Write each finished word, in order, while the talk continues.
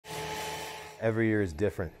Every year is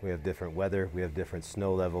different. We have different weather, we have different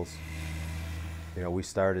snow levels. You know, we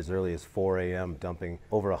start as early as 4 a.m. dumping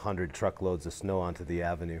over 100 truckloads of snow onto the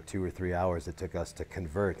avenue. 2 or 3 hours it took us to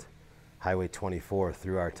convert Highway 24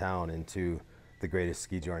 through our town into the greatest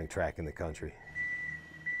ski joring track in the country.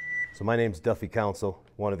 So my name's Duffy Council,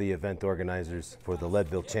 one of the event organizers for the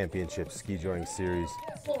Leadville Championship Ski Joring Series.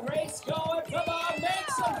 Race going, come on,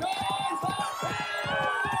 make some noise!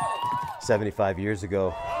 75 years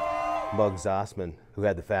ago, Muggs Osman, who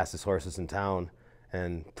had the fastest horses in town,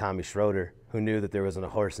 and Tommy Schroeder, who knew that there wasn't a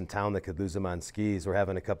horse in town that could lose him on skis, were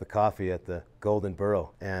having a cup of coffee at the Golden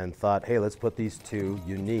Burro and thought, hey, let's put these two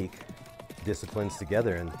unique disciplines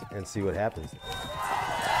together and see what happens.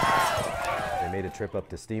 They made a trip up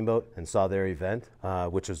to Steamboat and saw their event,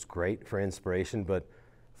 which was great for inspiration, but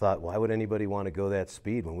thought, why would anybody want to go that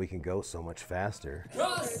speed when we can go so much faster?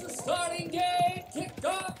 Cross the starting gate, kicked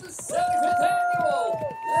off the 75th annual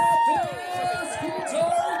Leadville Ski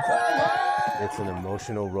Joring Carnival. It's an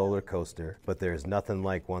emotional roller coaster, but there's nothing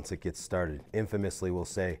like once it gets started. Infamously, we'll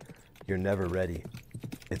say, you're never ready.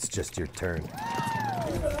 It's just your turn.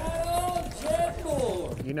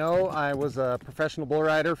 You know, I was a professional bull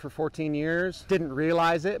rider for 14 years. Didn't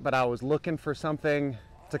realize it, but I was looking for something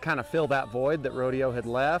to kind of fill that void that rodeo had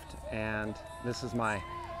left, and this is my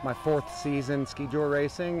fourth season ski jor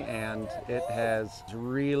racing, and it has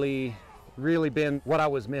really been what I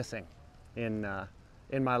was missing in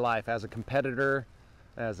my life as a competitor,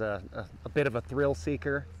 as a bit of a thrill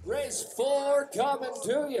seeker. Race 4 coming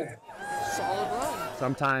to you. Solid run.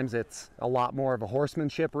 Sometimes it's a lot more of a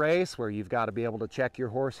horsemanship race where you've got to be able to check your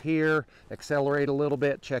horse here, accelerate a little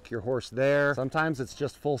bit, check your horse there. Sometimes it's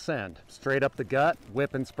just full send, straight up the gut,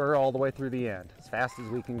 whip and spur all the way through the end, as fast as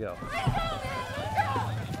we can go.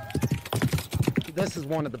 This is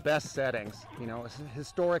one of the best settings. You know, it's a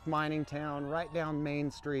historic mining town right down Main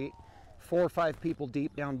Street, 4 or 5 people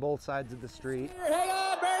deep down both sides of the street. Hang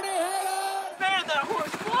on, Bernie, hang on! Man, that horse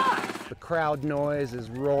flies! The crowd noise is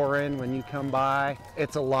roaring when you come by.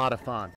 It's a lot of fun.